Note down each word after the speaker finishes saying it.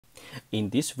In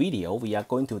this video, we are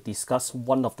going to discuss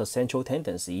one of the central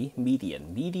tendency,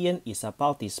 median. Median is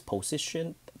about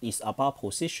position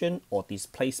or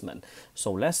displacement.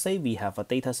 So let's say we have a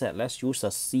data set. Let's use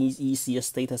the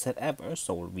easiest data set ever.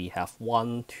 So we have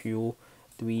 1, 2,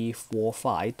 3, 4,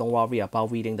 5. Don't worry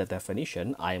about reading the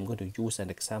definition. I am going to use an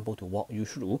example to walk you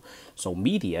through. So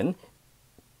median,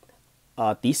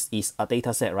 this is a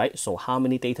data set, right? So how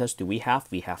many data do we have?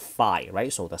 We have 5,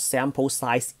 right? So the sample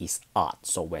size is odd.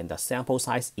 So when the sample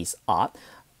size is odd,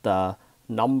 the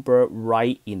number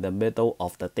right in the middle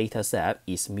of the data set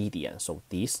is median. So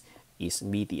this is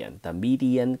median. The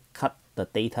median cut the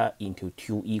data into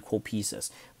 2 equal pieces.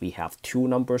 We have 2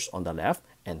 numbers on the left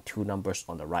and 2 numbers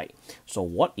on the right. So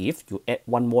what if you add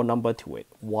one more number to it?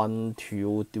 1,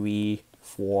 2, 3,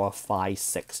 4, 5,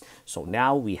 6. So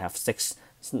now we have 6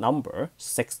 number.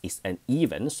 6 is an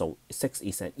even, so 6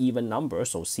 is an even number.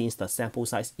 So since the sample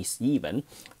size is even,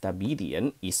 the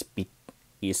median is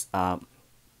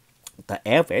the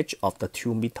average of the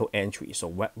 2 middle entries, so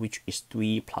which is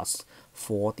 3 plus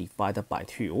 4 divided by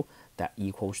 2, that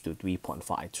equals to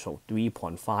 3.5. So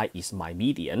 3.5 is my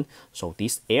median. So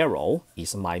this arrow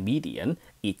is my median.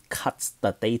 It cuts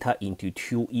the data into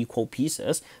 2 equal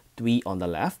pieces, 3 on the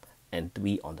left and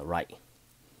 3 on the right.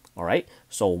 All right,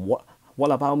 so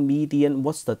what about median?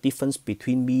 What's the difference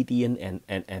between median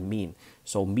and mean?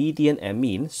 So median and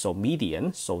mean, so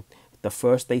median, so the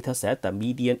first data set, the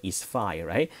median is 5,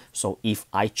 right? So if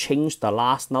I change the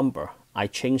last number, I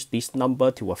change this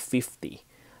number to a 50,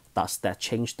 does that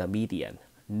change the median?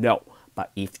 No.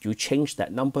 But if you change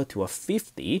that number to a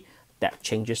 50, that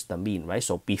changes the mean, right?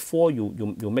 So before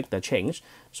you make the change,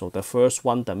 so the first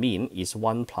one, the mean is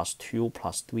 1 plus 2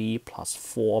 plus 3 plus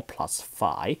 4 plus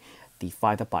 5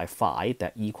 divided by 5,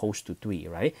 that equals to 3,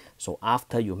 right? So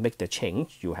after you make the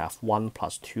change, you have 1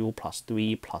 plus 2 plus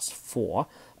 3 plus 4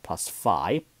 plus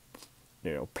 5,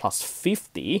 plus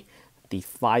 50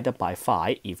 divided by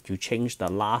 5. If you change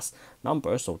the last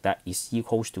number, so that is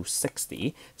equals to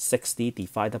 60. 60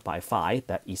 divided by 5,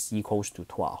 that is equals to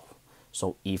 12.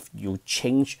 So if you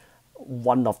change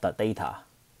one of the data,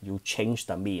 you change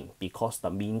the mean, because the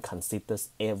mean considers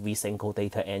every single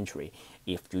data entry.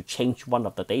 If you change one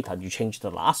of the data, you change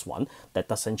the last one, that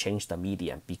doesn't change the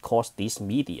median, because this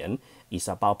median is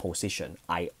about position.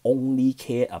 I only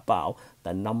care about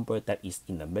the number that is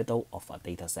in the middle of a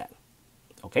data set.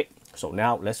 Okay, so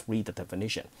now let's read the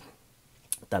definition.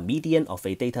 The median of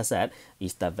a data set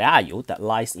is the value that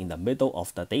lies in the middle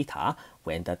of the data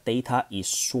when the data is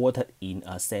sorted in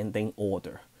ascending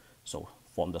order. So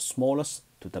from the smallest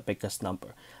to the biggest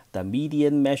number. The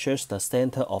median measures the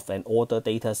center of an ordered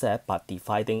data set by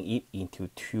dividing it into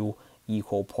 2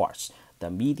 equal parts.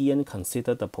 The median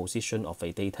considers the position of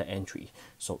a data entry.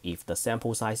 So if the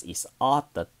sample size is odd,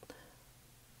 the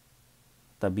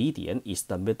median is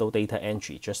the middle data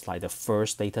entry, just like the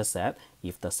first data set.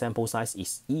 If the sample size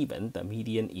is even, the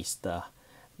median is the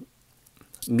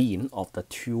mean of the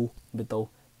 2 middle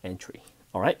entry.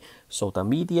 All right, so the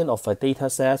median of a data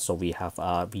set, so we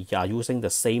are using the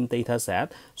same data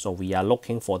set, so we are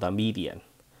looking for the median.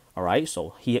 All right,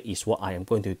 so here is what I am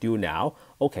going to do now.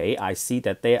 Okay, I see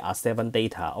that there are 7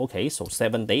 data. Okay, so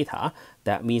 7 data,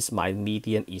 that means my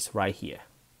median is right here.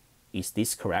 Is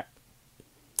this correct?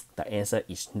 The answer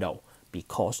is no,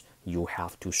 because you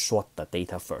have to sort the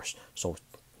data first. So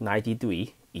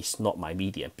 93 is not my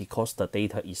median, because the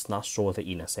data is not sorted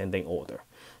in ascending order.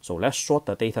 So let's sort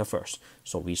the data first.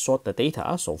 So we sort the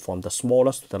data, so from the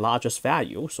smallest to the largest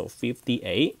value, so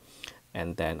 58,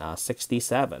 and then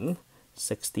 67,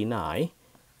 69,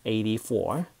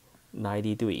 84,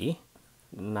 93,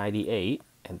 98,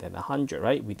 and then 100,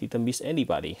 right? We didn't miss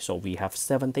anybody. So we have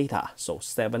 7 data. So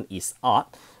 7 is odd.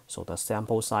 So the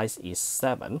sample size is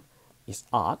 7, is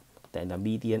odd. Then the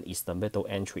median is the middle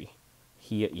entry.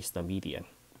 Here is the median,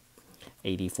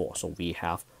 84. So we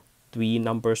have 3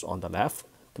 numbers on the left,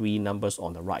 3 numbers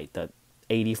on the right. The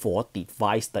 84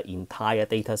 divides the entire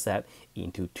data set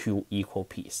into 2 equal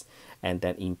pieces. And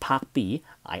then in part B,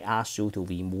 I asked you to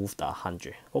remove the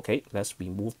 100. Okay, let's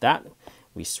remove that.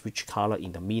 We switch color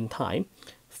in the meantime.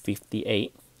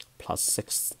 58 plus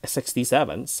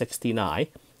 67, 69,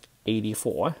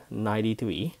 84,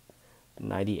 93,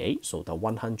 98. So the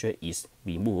 100 is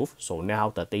removed. So now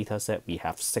the data set, we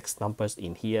have 6 numbers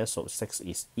in here, so 6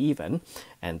 is even.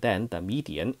 And then the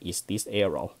median is this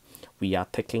arrow. We are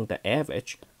taking the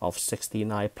average of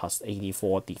 69 plus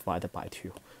 84 divided by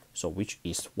 2. So which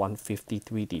is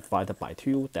 153 divided by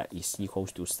 2, that is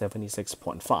equals to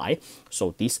 76.5.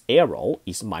 So this arrow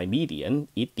is my median.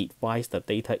 It divides the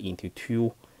data into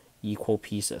 2 equal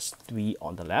pieces, 3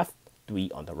 on the left,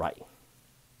 3 on the right.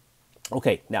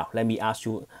 Okay, now let me ask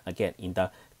you again, in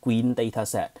the green data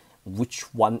set,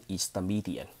 which one is the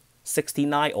median?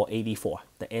 69 or 84?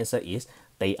 The answer is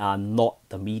they are not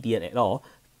the median at all.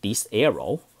 This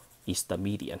arrow is the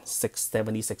median,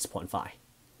 76.5. All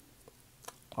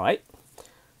right.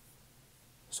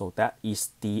 So that is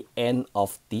the end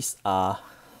of this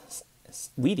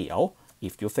video.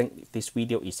 If you think this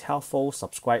video is helpful,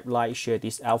 subscribe, like, share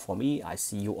this out for me. I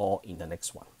see you all in the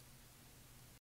next one.